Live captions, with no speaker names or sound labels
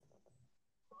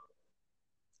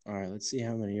All right, let's see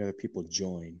how many other people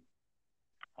join.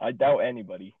 I doubt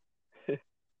anybody.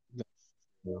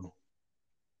 Well,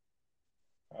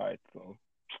 All right, so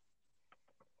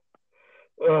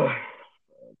uh,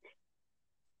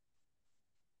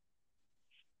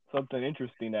 something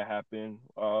interesting that happened.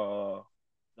 The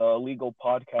illegal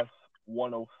podcast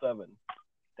 107.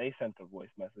 They sent a voice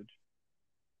message.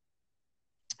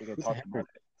 I think I who the talked heck are about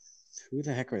it. who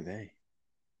the heck are they?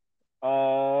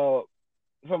 Uh,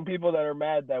 some people that are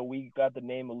mad that we got the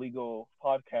name illegal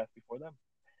podcast before them.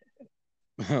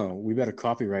 Oh, we better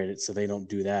copyright it so they don't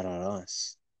do that on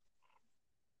us.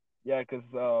 Yeah, because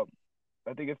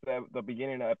I think it's the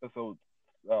beginning of episode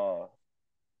uh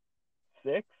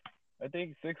six. I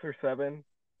think 6 or 7.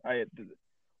 I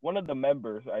One of the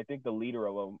members, I think the leader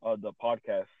of the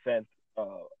podcast, sent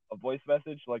a voice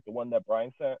message like the one that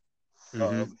Brian sent Mm-hmm.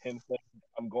 of him saying,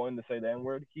 "I'm going to say the N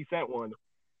word." He sent one,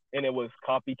 and it was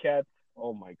copycats.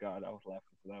 Oh my god, I was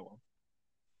laughing for that one.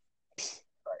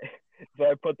 So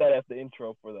I put that as the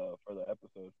intro for the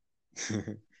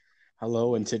episode.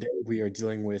 Hello, and today we are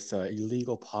dealing with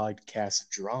illegal podcast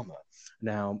drama.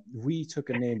 Now, we took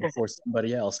a name before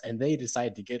somebody else, and they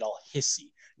decided to get all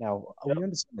hissy. Now, we Yep.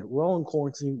 understand that we're all in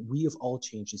quarantine. We have all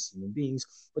changed as human beings,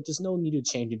 but there's no need to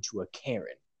change into a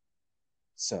Karen.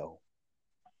 So,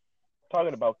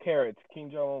 Talking about carrots,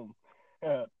 King Jong.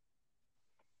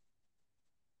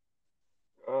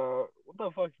 What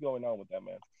the fuck's going on with that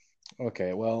man?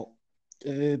 okay, well,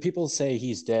 people say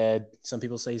he's dead. Some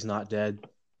people say he's not dead,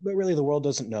 but really, the world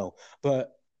doesn't know.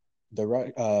 But the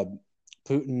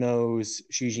Putin knows,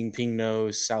 Xi Jinping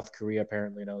knows, South Korea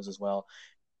apparently knows as well,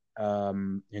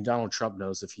 and Donald Trump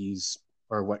knows if he's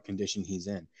or what condition he's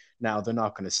in. Now they're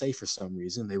not going to say for some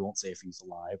reason. They won't say if he's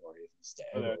alive or if he's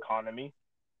For dead. the Or economy,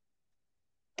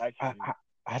 I, actually. I,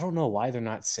 I don't know why they're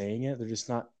not saying it. They're just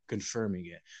not confirming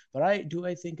it. But I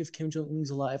think if Kim Jong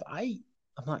Un's alive, I'm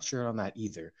not sure on that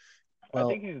either. I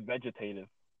think Well, he's vegetative.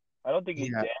 I don't think he's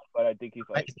yeah, dead, but I think he's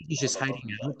I like think he's on just the low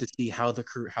hiding out to see how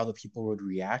the people would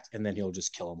react, and then he'll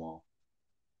just kill them all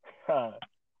side.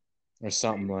 or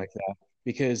something Maybe. like that.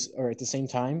 Because, or at the same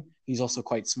time, he's also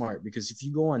quite smart because if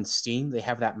you go on Steam, they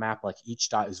have that map like each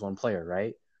dot is one player,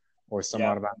 right? Or some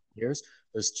Yeah. odd amount of players.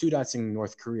 There's two dots in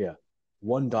North Korea.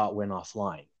 One dot went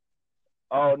offline.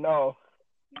 Oh no.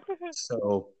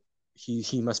 So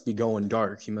he must be going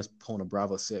dark. He must be pulling a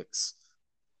Bravo 6.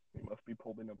 He must be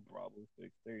pulling a Bravo 6.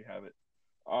 There you have it.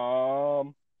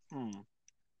 Um. Hmm.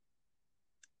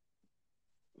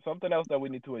 Something else that we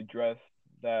need to address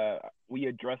that we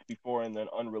addressed before and then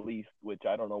unreleased, which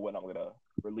I don't know when I'm gonna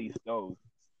release those.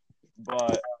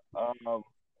 But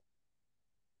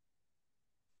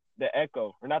the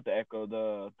echo, or not the echo,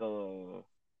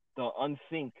 the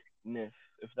unsyncness,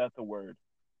 if that's a word,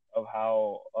 of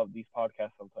how of these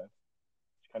podcasts sometimes,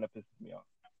 which kind of pisses me off.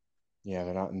 Yeah,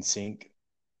 they're not in sync.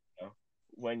 You know?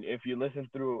 When if you listen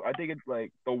through, I think it's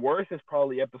like the worst is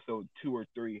probably episode 2 or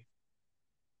 3,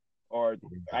 or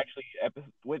actually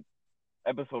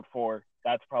episode 4.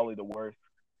 That's probably the worst.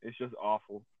 It's just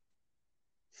awful.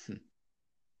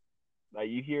 Like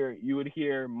you would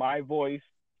hear my voice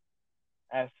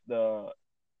as the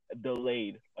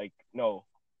delayed. Like no,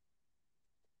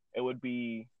 it would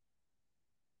be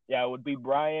yeah, it would be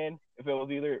Brian if it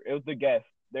was the guest.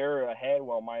 They're ahead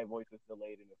while my voice is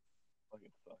delayed and it fucking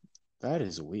sucks. That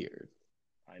is weird.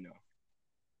 I know.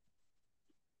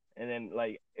 And then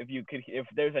like if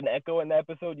there's an echo in the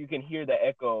episode, you can hear the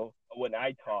echo when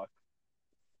I talk.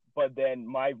 But then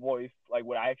my voice, like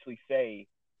what I actually say,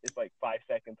 is like 5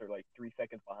 seconds or like 3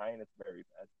 seconds behind. It's very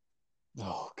bad.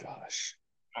 Oh gosh.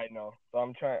 I know. So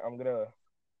I'm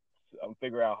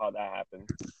figure out how that happens.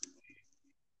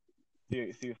 See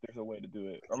if there's a way to do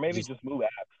it, or maybe Just just move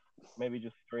apps. Maybe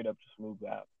just straight up just move the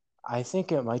app. I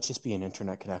think it might just be an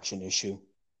internet connection issue.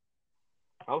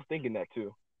 I was thinking that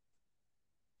too.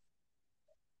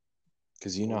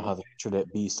 Because you But know we'll how the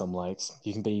internet be some likes.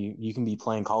 You can be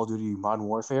playing Call of Duty Modern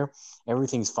Warfare.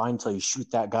 Everything's fine until you shoot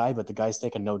that guy, but the guy's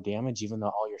taking no damage, even though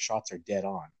all your shots are dead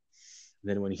on. And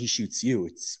then when he shoots you,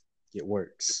 it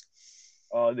works.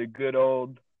 the good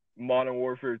old Modern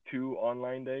Warfare 2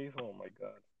 online days. Oh my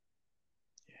god.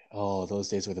 Oh, those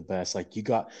days were the best. Like you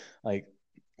got like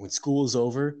when school was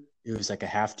over, it was like a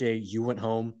half day. You went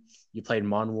home, you played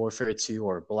Modern Warfare 2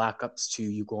 or Black Ops 2,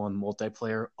 you go on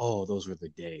multiplayer. Oh, those were the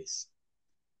days.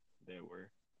 They were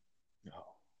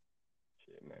Oh.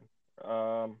 shit,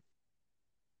 man.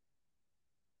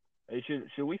 Hey,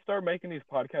 should we start making these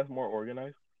podcasts more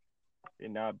organized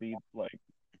and not be like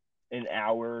an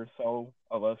hour or so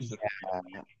of us just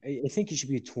Yeah. I think it should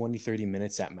be 20, 30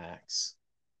 minutes at max.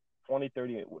 20,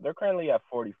 30. They're currently at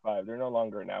 45. They're no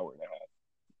longer an hour and a half.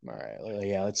 All right.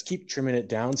 Yeah, let's keep trimming it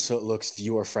down so it looks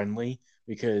viewer friendly.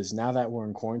 Because now that we're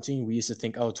in quarantine, we used to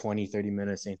think, oh, 20, 30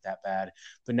 minutes ain't that bad.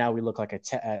 But now we look like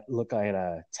look like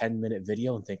a 10-minute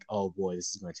video and think, oh boy,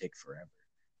 this is going to take forever.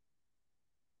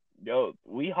 Yo,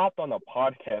 we hopped on the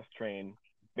podcast train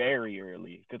very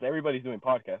early because everybody's doing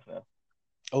podcasts now.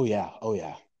 Oh yeah, oh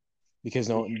yeah. Because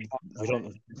We no, hopped we on it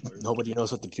don't. super early. Nobody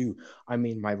knows what to do. I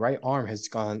mean, my right arm has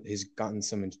gotten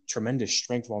some tremendous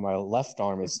strength, while my left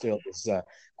arm is still is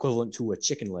equivalent to a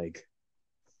chicken leg.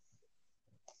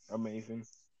 Amazing.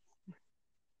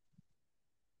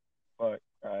 But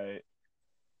I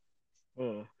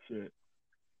oh shit.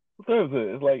 What time is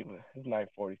it? It's like it's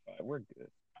 9:45. We're good.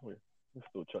 We're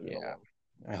still chugging Yeah. along.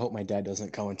 I hope my dad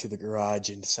doesn't come into the garage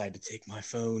and decide to take my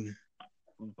phone.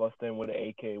 Bust in with an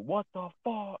AK. What the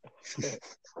fuck?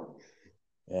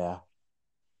 Yeah.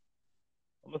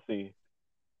 I'm gonna see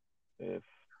if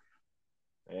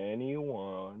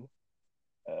anyone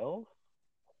else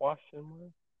question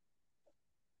mark.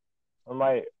 I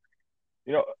might,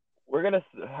 you know, we're gonna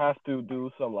have to do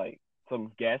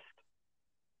some guest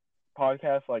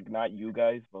podcasts, like not you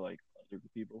guys, but like other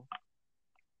people.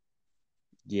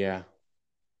 Yeah.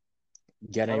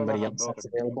 Get I don't know anybody how else those are that's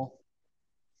gonna be. available?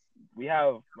 We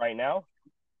have right now.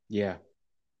 Yeah.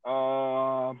 Hmm.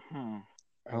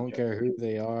 I Let me don't check care here. who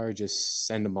they are, just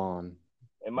send them on.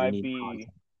 It We might need be content.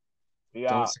 Don't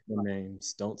yeah. say the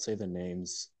names. Don't say the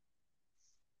names.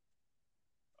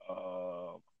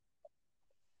 Uh,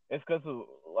 it's because of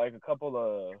like a couple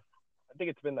of. I think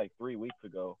it's been like 3 weeks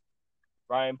ago.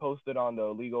 Ryan posted on the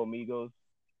Legal Amigos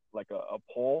like a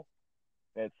poll.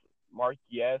 It's mark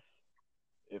yes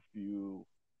if you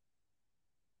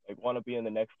like want to be in the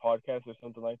next podcast or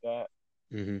something like that.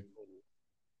 Mm-hmm.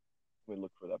 Let me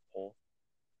look for that poll.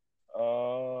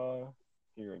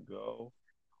 Here we go.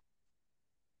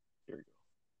 Here we go.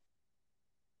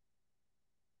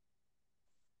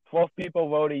 12 people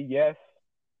voted yes,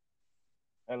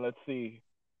 and let's see.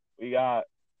 We got.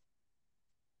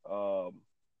 Um,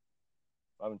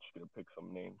 I'm just gonna pick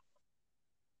some names.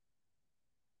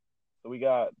 So we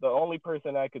got the only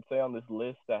person I could say on this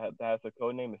list that has a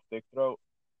code name is Thick Throat,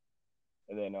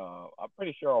 and then I'm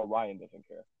pretty sure Orion doesn't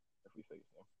care if we say his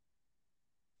name,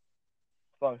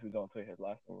 as long as we don't say his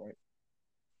last name right.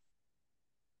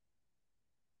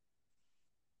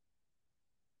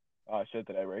 Shit,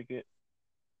 did I break it?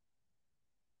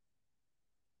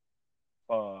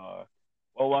 Well,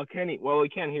 we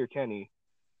can't hear Kenny.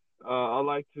 I'd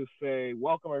like to say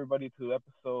welcome everybody to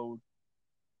episode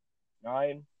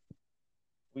 9.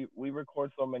 We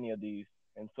record so many of these,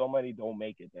 and so many don't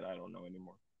make it that I don't know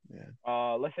anymore.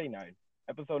 Yeah. Let's say 9.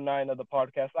 Episode 9 of the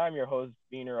podcast. I'm your host,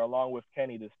 Beaner, along with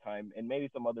Kenny this time, and maybe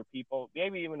some other people,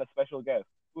 maybe even a special guest.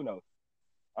 Who knows?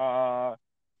 Uh,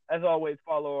 as always,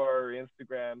 follow our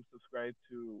Instagram, subscribe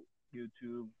to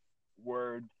YouTube,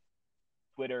 Word,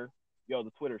 Twitter. Yo,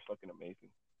 the Twitter's fucking amazing.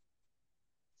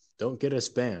 Don't get us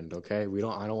banned, okay? We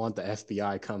don't. I don't want the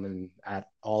FBI coming at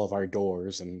all of our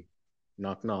doors and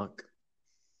knock knock.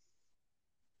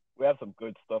 We have some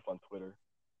good stuff on Twitter.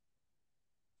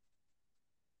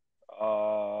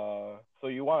 So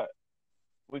you want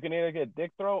we can either get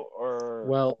Dick Throat or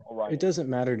Well, it Orion. doesn't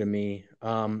matter to me.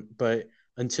 But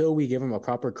until we give them a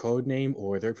proper code name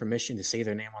or their permission to say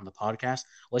their name on the podcast,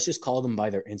 let's just call them by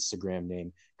their Instagram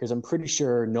name because I'm pretty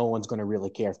sure no one's going to really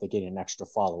care if they get an extra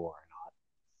follower or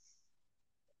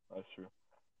not. That's true.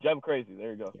 Gem Crazy.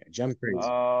 There you go. Yeah, Gem Crazy.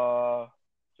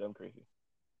 Gem Crazy.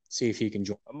 See if he can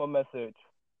join. I'm gonna message.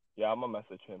 Yeah, I'm gonna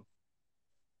message him.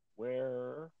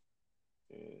 Where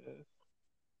is?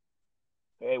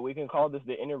 Hey, we can call this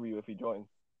the interview if he joins.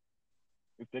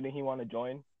 If didn't he want to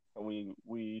join, and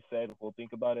we said we'll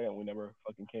think about it, and we never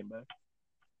fucking came back.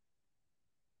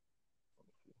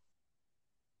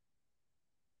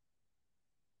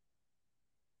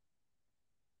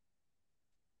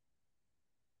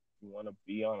 You want to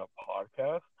be on a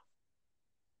podcast?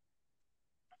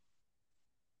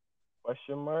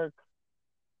 Question mark.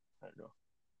 There you go.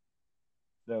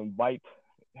 The invite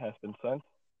has been sent,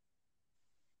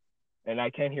 and I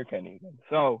can't hear Kenny again.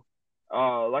 So,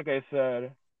 like I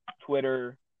said,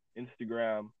 Twitter,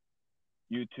 Instagram,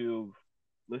 YouTube.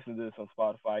 Listen to this on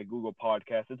Spotify, Google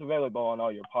Podcasts. It's available on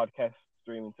all your podcast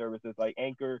streaming services like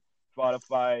Anchor,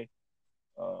 Spotify,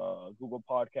 Google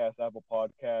Podcasts, Apple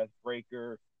Podcasts,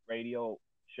 Breaker, Radio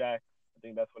Shack. I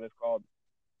think that's what it's called.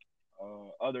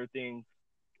 Other things.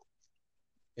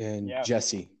 And Yeah,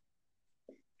 Jesse,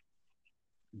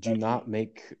 that's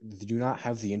me. do not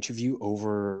have the interview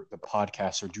over the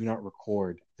podcast or do not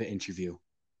record the interview.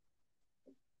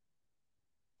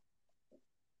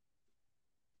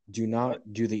 Do What?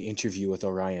 not do the interview with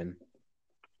Orion.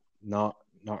 Not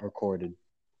Not recorded.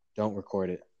 Don't record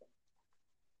it.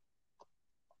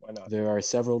 Why not? There are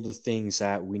several things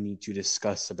that we need to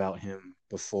discuss about him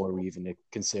before we even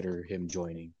consider him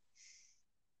joining.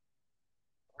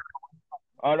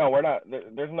 Oh no, we're not.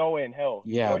 There's no way in hell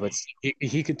he's Yeah, joining. but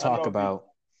he could I don't talk know if he's about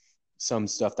some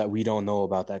stuff that we don't know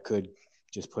about that could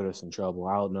just put us in trouble.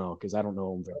 I don't know because I don't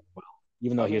know him very well.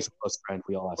 Even though I he mean, is a close friend,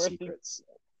 we all have worst thing, secrets.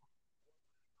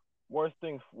 worst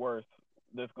things worst.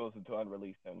 This goes into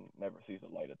unreleased and never sees the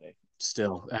light of day.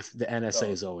 Still, the NSA So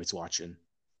is always watching.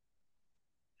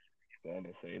 the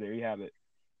NSA, there you have it.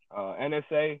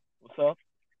 NSA, what's up?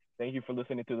 Thank you for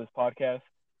listening to this podcast.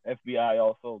 FBI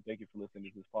also, thank you for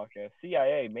listening to this podcast.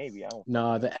 CIA, maybe I don't fucking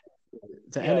No, know.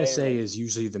 the CIA, NSA like, is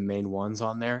usually the main ones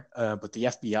on there, but the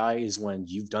FBI is when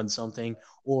you've done something,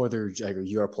 or they're like,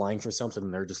 you're applying for something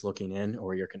and they're just looking in,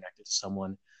 or you're connected to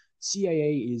someone.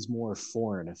 CIA is more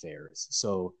foreign affairs.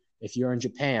 So if you're in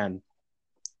Japan,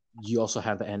 you also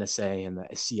have the NSA and the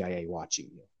CIA watching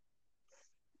you.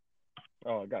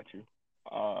 oh, I got you.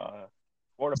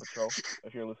 Border Patrol,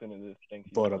 if you're listening to this, thank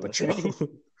you Border for Patrol.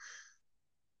 listening.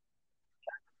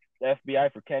 The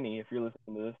FBI for Kenny, if you're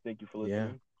listening to this, thank you for Yeah.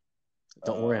 listening.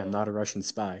 Don't worry, I'm not a Russian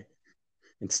spy.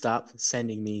 And stop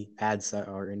sending me ads that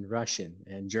are in Russian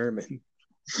and German.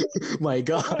 My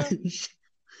gosh.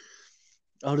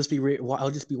 I'll just be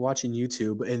watching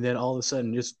YouTube, and then all of a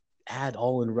sudden, just ad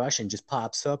all in Russian just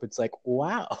pops up. It's like,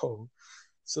 wow.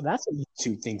 So that's what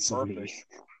YouTube thinks of me. Perfect.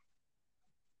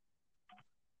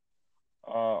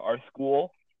 Our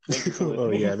school, thank you for Oh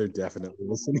yeah, listening. they're definitely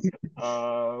listening.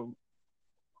 Um,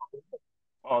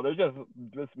 oh, they're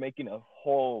just making a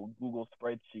whole Google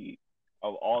spreadsheet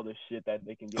of all the shit that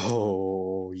they can get from us.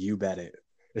 Oh, you bet it.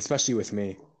 Especially with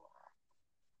me,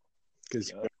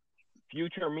 because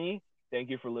Future me, thank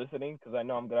you for listening, because I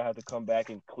know I'm gonna have to come back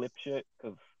and clip shit,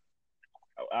 because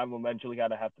I'm eventually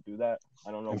gonna have to do that.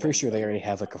 I don't know I'm pretty when sure they that already will.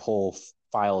 have like a whole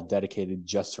file dedicated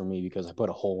just for me because I put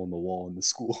a hole in the wall in the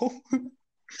school.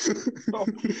 So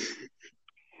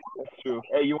that's true.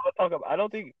 Hey, you want to talk about? I don't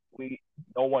think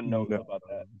no one knows No, about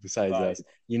that. besides Besides, us,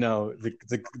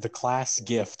 the class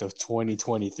gift of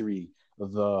 2023,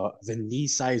 the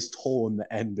knee-sized hole in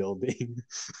the end building.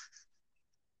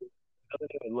 it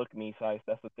doesn't even look knee size.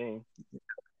 That's the thing.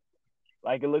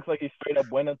 Like it looks like he straight up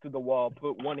went up to the wall,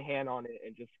 put one hand on it,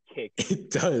 and just kicked.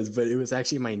 It does, but it was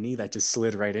actually my knee that just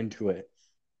slid right into it.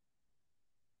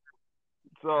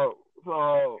 So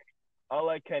I'll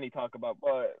let Kenny talk about.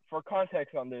 But for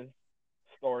context on this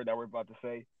story that we're about to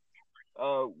say,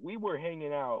 we were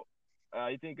hanging out.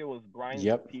 I think it was Brian's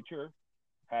Yep. teacher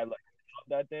had like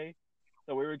that day,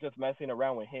 so we were just messing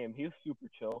around with him. He was super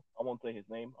chill. I won't say his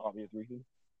name, obvious reasons.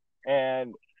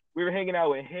 And we were hanging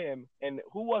out with him. And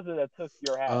who was it that took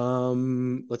your hat,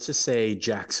 Let's just say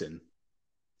Jackson.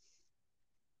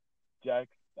 Jack?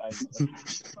 I know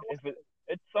that's if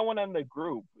it's someone in the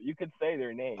group, you could say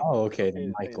their name. Oh, It's okay, okay then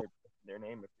to say Michael. their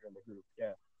name if you're in the group.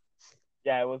 Yeah,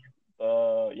 yeah, it was.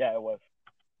 Yeah, it was.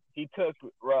 He took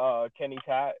Kenny's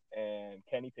hat, and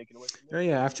Kenny take it away from Oh there.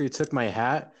 yeah, after he took my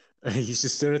hat, he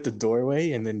just stood at the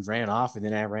doorway and then ran off, and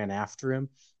then I ran after him.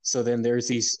 So then there's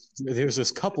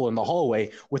this couple in the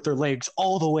hallway with their legs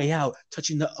all the way out,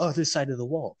 touching the other side of the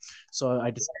wall. So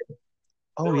I decided,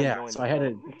 oh They're yeah, enjoying so I had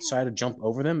themselves. to jump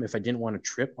over them if I didn't want to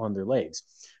trip on their legs.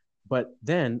 But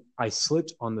then I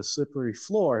slipped on the slippery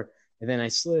floor, and then I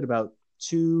slid about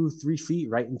 2-3 feet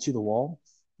right into the wall.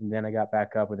 And then I got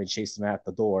back up and they chased them out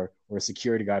the door where a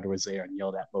security guard was there and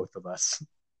yelled at both of us.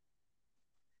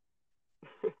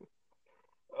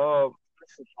 uh,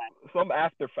 some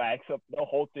after facts of the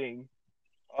whole thing.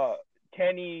 Uh,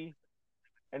 Kenny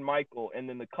and Michael, and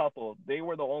then the couple, they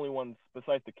were the only ones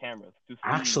besides the cameras to see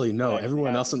Actually, what no, actually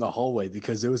everyone else in happened. the hallway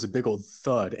because there was a big old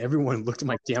thud. Everyone looked in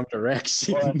my damn Oh,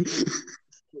 direction.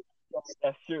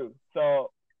 that's true. So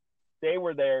they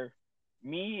were there.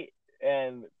 Me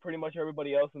and pretty much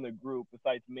everybody else in the group,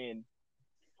 besides Min,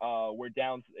 were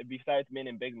down. Besides Min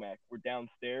and Big Mac, we're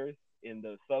downstairs in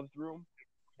the subs room,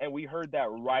 and we heard that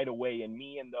right away. And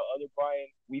me and the other Brian,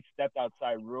 we stepped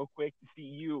outside real quick to see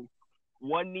you,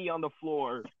 one knee on the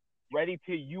floor, ready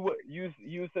to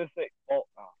use this bolt.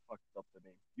 Oh, fucked up the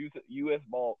name. Use U.S.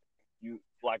 bolt. You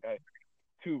black guy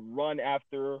to run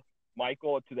after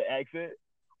Michael to the exit,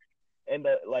 and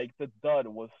the dud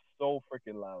was so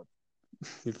freaking loud.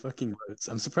 It fucking was.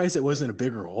 I'm surprised it wasn't a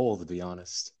bigger hole, to be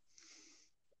honest.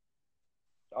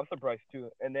 I'm surprised too.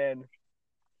 And then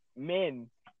Min,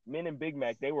 Min and Big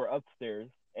Mac, they were upstairs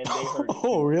and they heard it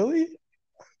Oh, too. really?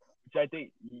 Which I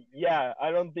think, yeah, I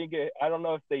don't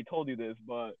know if they told you this,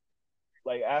 but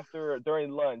like after during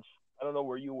lunch, I don't know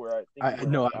where you were. I think you I were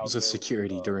no, like I out was a there with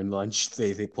security during lunch.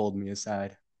 They pulled me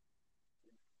aside.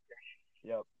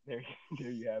 Yep. There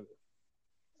you have it.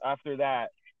 After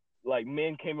that, like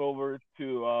Min came over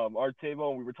to our table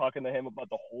and we were talking to him about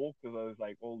the hole because I was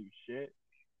like, holy shit.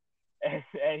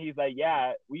 And he's like,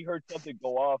 yeah, we heard something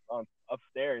go off on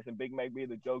upstairs, and Big Mac made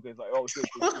the joke is like, oh shit,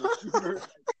 the school shooter,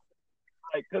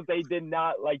 like, because they did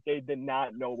not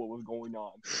know what was going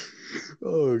on.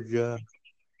 Oh god.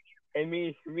 And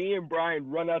me and Brian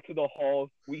run out to the hall.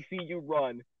 We see you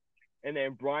run, and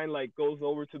then Brian like goes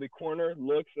over to the corner,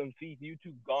 looks and sees you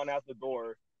two gone out the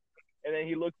door, and then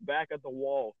he looks back at the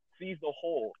wall, sees the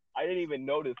hole. I didn't even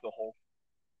notice the hole,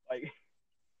 like.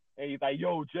 And he's like,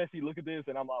 yo, Jesse, look at this.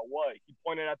 And I'm like, what? He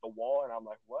pointed at the wall, and I'm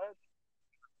like, what?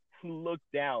 Look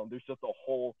down. There's just a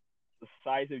hole the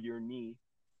size of your knee.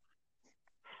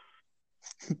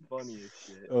 Funny as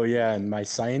shit. Oh yeah, and my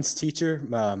science teacher,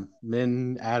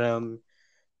 Min, Adam,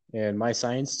 and my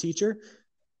science teacher,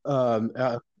 um,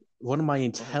 uh, one of my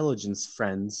intelligence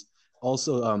friends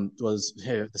also was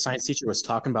the science teacher was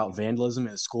talking about vandalism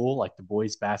at school, like the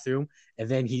boys' bathroom, and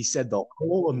then he said the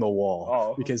hole in the wall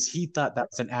Oh, because he thought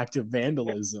that's an act of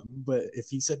vandalism. But if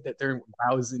he said that during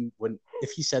I was in when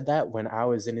if he said that when I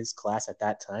was in his class at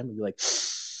that time, I'd be like,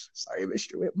 "Sorry,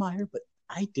 Mr. Whitmire, but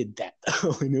I did that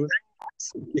though," and it was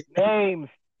names,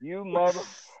 you mother.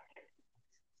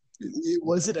 it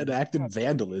wasn't an act of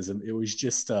vandalism. It was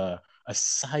just a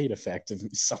side effect of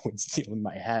someone stealing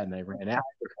my hat, and I ran out.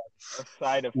 A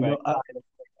side You know, effect.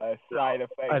 A side a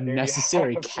effect. There you have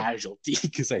necessary it. casualty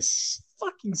because I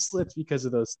fucking slipped because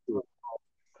of those two.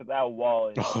 Because that wall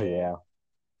is Oh big. yeah,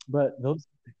 but those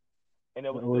And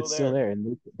it was oh, still it's still there. there,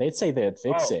 and they'd say they'd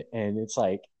fix Oh. it, and it's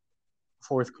like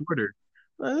fourth quarter.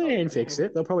 Well, they Oh. didn't fix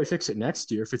it. They'll probably fix it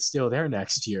next year if it's still there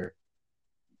next year.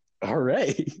 All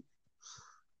right.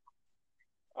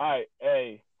 All right.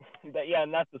 Hey. Yeah,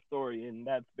 and that's the story. And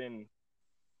that's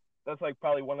like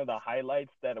probably one of the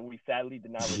highlights that we sadly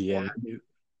did not Yeah. record.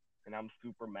 And I'm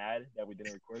super mad that we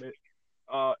didn't record it.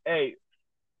 Hey,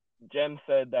 Jem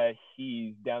said that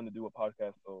he's down to do a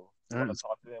podcast, so you want to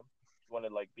talk to him? You want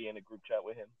to like be in a group chat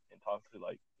with him and talk to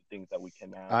like the things that we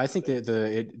can ask? I think that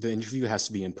the interview has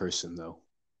to be in person though.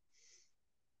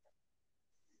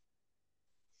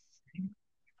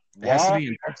 It has to What? be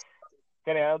in person.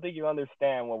 Kenny, I don't think you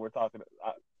understand what we're talking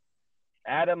about.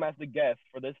 Adam as the guest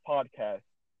for this podcast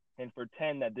and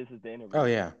pretend that this is the interview. Oh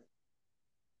yeah.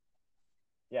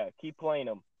 Yeah, keep playing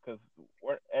him because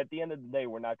we're at the end of the day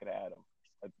we're not gonna add him.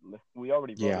 We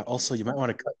already voted. Yeah. Also, you might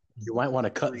want to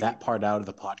cut that part out of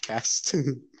the podcast.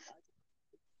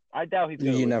 I doubt he's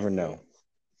gonna. You listen never to know it.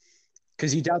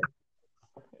 because you doubt.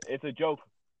 It's a joke.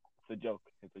 It's a joke.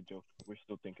 It's a joke. We're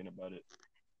still thinking about it.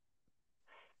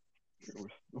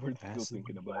 We're still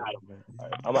thinking about it.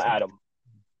 Right, I'm gonna add him.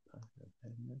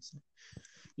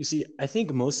 You see, I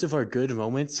think most of our good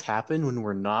moments happen when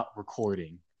we're not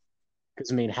recording.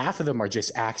 Because, I mean, half of them are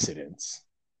just accidents.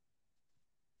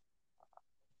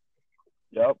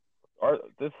 Yep.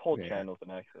 This whole channel's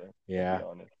an accident. Yeah. To be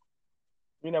honest.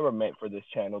 We never meant for this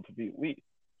channel to be.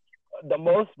 The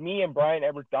most me and Brian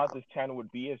ever thought this channel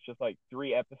would be is just like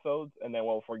 3 episodes and then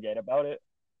we'll forget about it.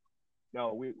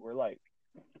 No, we're like,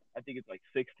 I think it's like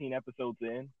 16 episodes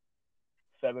in,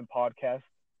 7 podcasts,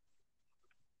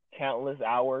 countless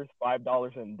hours,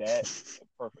 $5 in debt.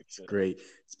 Perfect shit. Great.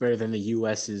 It's better than the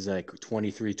U.S. is like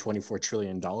 $24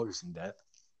 trillion in debt.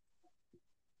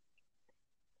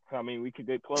 I mean, we could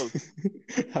get close.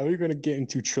 How are we going to get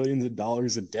into trillions of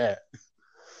dollars of debt?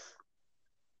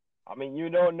 I mean, you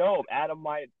don't know. Adam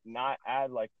might not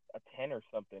add like a 10 or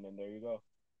something, and there you go.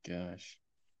 Gosh.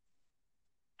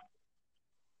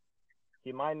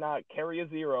 He might not carry a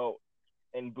zero,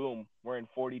 and boom, we're in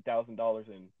 $40,000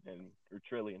 in or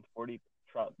trillion,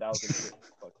 40,000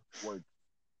 words.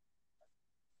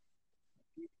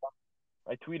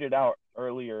 I tweeted out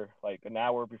earlier, like an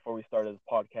hour before we started this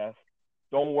podcast.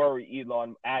 Don't worry,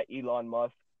 Elon at Elon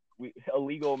Musk.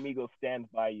 Illegal Amigo stands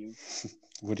by you.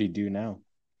 What do you do now?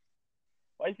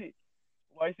 Why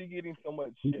is he getting so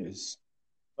much shit? Yes.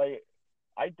 Like,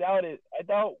 I doubt it. I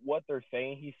doubt what they're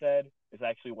saying he said is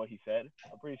actually what he said.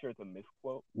 I'm pretty sure it's a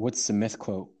misquote. What's the myth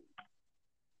quote?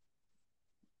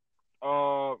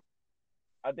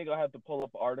 I think I'll have to pull up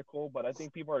an article, but I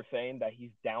think people are saying that he's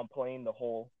downplaying the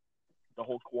whole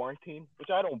quarantine, which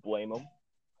I don't blame him.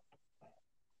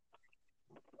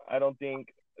 I don't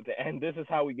think, and this is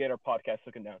how we get our podcast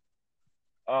taken down.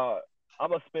 I'm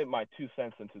gonna spit my 2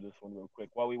 cents into this one real quick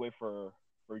while we wait for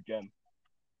Jem.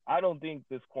 I don't think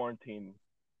this quarantine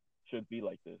should be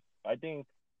like this. I think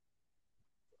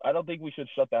I don't think we should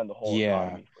shut down the whole Yeah.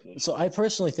 economy for this So shit. I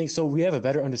personally think so. We have a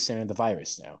better understanding of the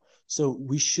virus now. So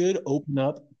we should open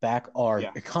up back our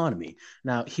Yeah. economy.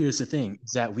 Now, here's the thing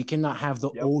is that we cannot have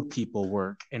the Yep. old people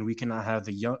work and we cannot have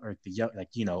the young, like,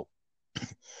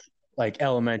 like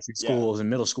elementary Yeah. schools and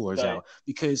middle schoolers The out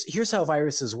because here's how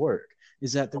viruses work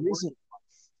is that the reason, a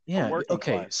yeah, working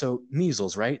okay. class. So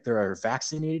measles, right? There are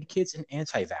vaccinated kids and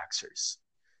anti-vaxxers,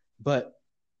 but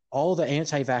all the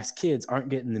anti-vax kids aren't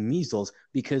getting the measles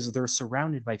because they're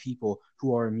surrounded by people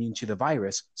who are immune to the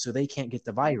virus, so they can't get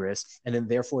the virus, and then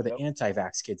therefore the Yep.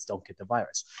 anti-vax kids don't get the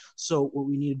virus. So what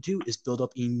we need to do is build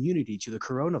up immunity to the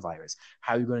coronavirus.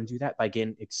 How are you going to do that? By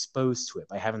getting exposed to it,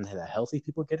 by having the healthy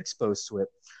people get exposed to it,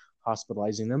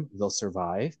 hospitalizing them, they'll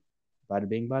survive. Bada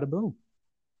bing, bada boom.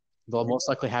 They'll There we go. most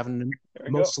likely have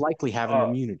an Uh,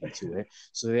 immunity to it,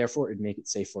 so therefore it'd make it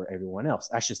safe for everyone else.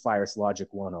 That's just virus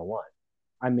logic 101.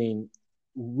 I mean,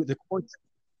 the courts.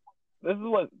 this is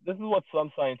what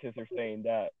some scientists are saying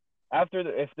that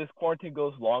if this quarantine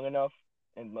goes long enough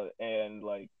and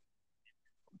like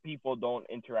people don't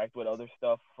interact with other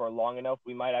stuff for long enough,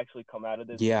 we might actually come out of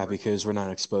this Yeah, worse. because we're not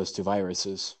exposed to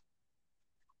viruses.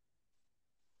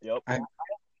 Yep. I,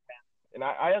 And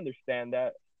I understand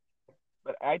that,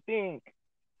 but I think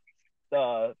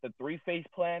the three-phase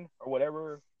plan or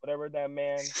whatever that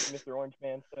man, Mr. Orange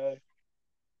Man said,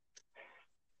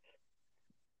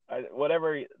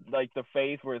 whatever, like the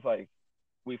phase where it's like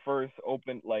we first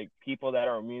open like people that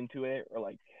are immune to it or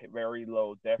like very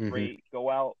low death mhm. rate go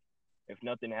out. If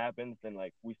nothing happens, then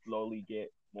like we slowly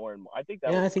get more and more. I think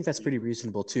that Yeah, would I be think that's pretty pretty good.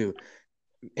 reasonable too,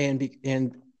 and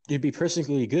it'd be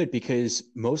personally good because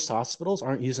most hospitals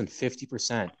aren't using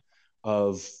 50%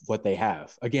 of what they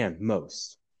have. Again,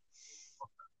 most.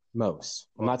 I'm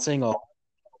But not saying all.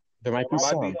 There might be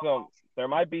some. there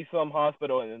might be some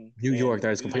hospital New York in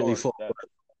that is New completely York full. that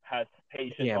has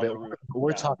patients Yeah, on but the roof.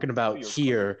 we're Yeah, talking New about York's fucking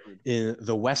here screwed. in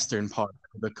the western part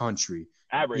of the country.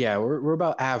 Average. Yeah, we're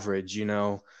about average, you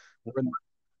know. We're,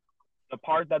 The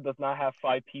part that does not have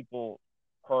 5 people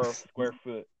per square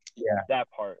foot. yeah, That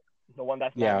part. The one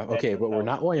that's yeah, not dead in okay, the but we're south.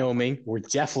 not Wyoming. We're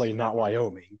definitely That not part.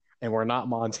 Wyoming, and we're not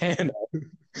Montana.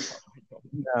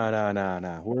 No, no, no,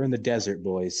 no. We're in the desert,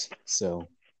 boys. So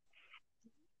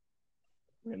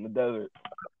We're in the desert.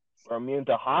 We're immune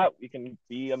to hot. We can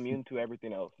be immune to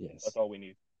everything else. That's yes. all we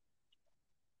need.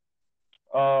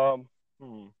 Um,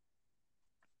 hmm.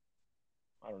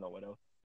 I don't know what else.